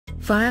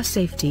Fire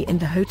safety in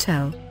the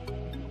hotel.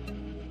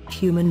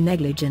 Human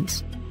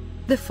negligence.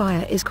 The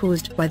fire is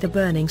caused by the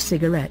burning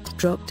cigarette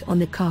dropped on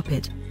the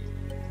carpet.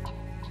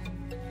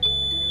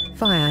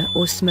 Fire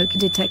or smoke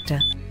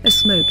detector. A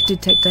smoke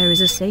detector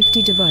is a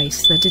safety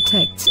device that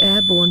detects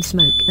airborne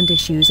smoke and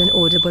issues an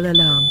audible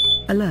alarm,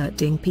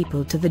 alerting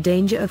people to the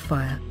danger of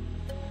fire.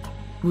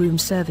 Room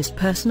service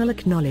personnel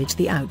acknowledge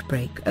the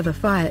outbreak of a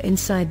fire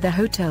inside the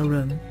hotel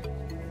room.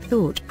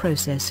 Thought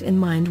process in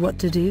mind what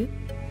to do?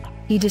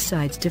 He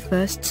decides to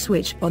first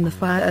switch on the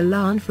fire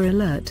alarm for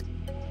alert.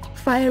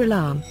 Fire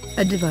alarm,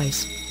 a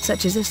device,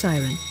 such as a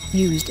siren,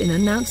 used in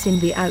announcing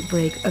the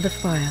outbreak of a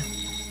fire.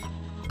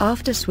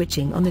 After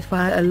switching on the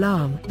fire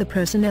alarm, the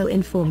personnel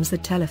informs the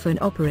telephone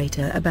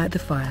operator about the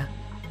fire.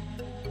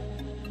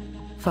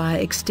 Fire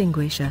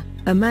extinguisher,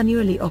 a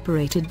manually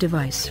operated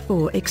device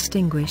for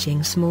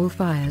extinguishing small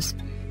fires.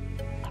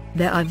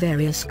 There are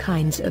various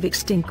kinds of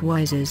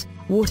extinguishers: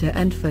 water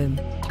and foam,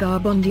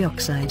 carbon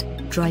dioxide,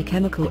 dry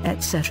chemical,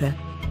 etc.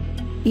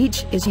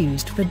 Each is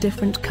used for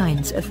different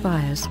kinds of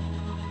fires.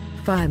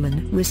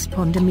 Firemen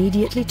respond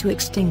immediately to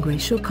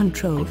extinguish or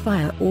control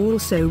fire,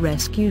 also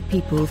rescue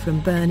people from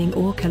burning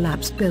or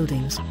collapsed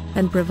buildings,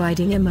 and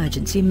providing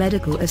emergency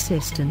medical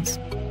assistance.